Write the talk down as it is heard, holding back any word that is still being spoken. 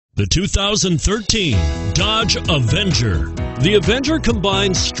The 2013 Dodge Avenger. The Avenger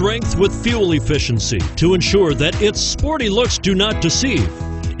combines strength with fuel efficiency to ensure that its sporty looks do not deceive.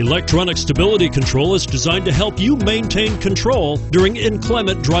 Electronic stability control is designed to help you maintain control during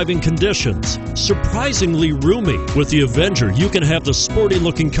inclement driving conditions. Surprisingly roomy, with the Avenger you can have the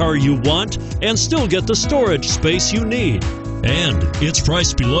sporty-looking car you want and still get the storage space you need. And it's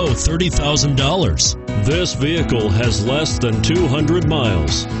priced below $30,000. This vehicle has less than 200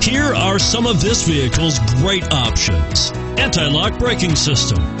 miles. Here are some of this vehicle's great options: anti-lock braking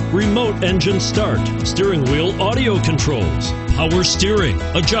system, remote engine start, steering wheel audio controls, power steering,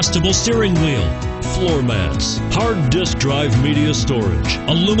 adjustable steering wheel, floor mats, hard disk drive media storage,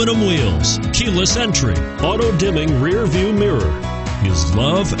 aluminum wheels, keyless entry, auto dimming rear view mirror. Is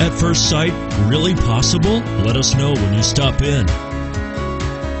love at first sight really possible? Let us know when you stop in.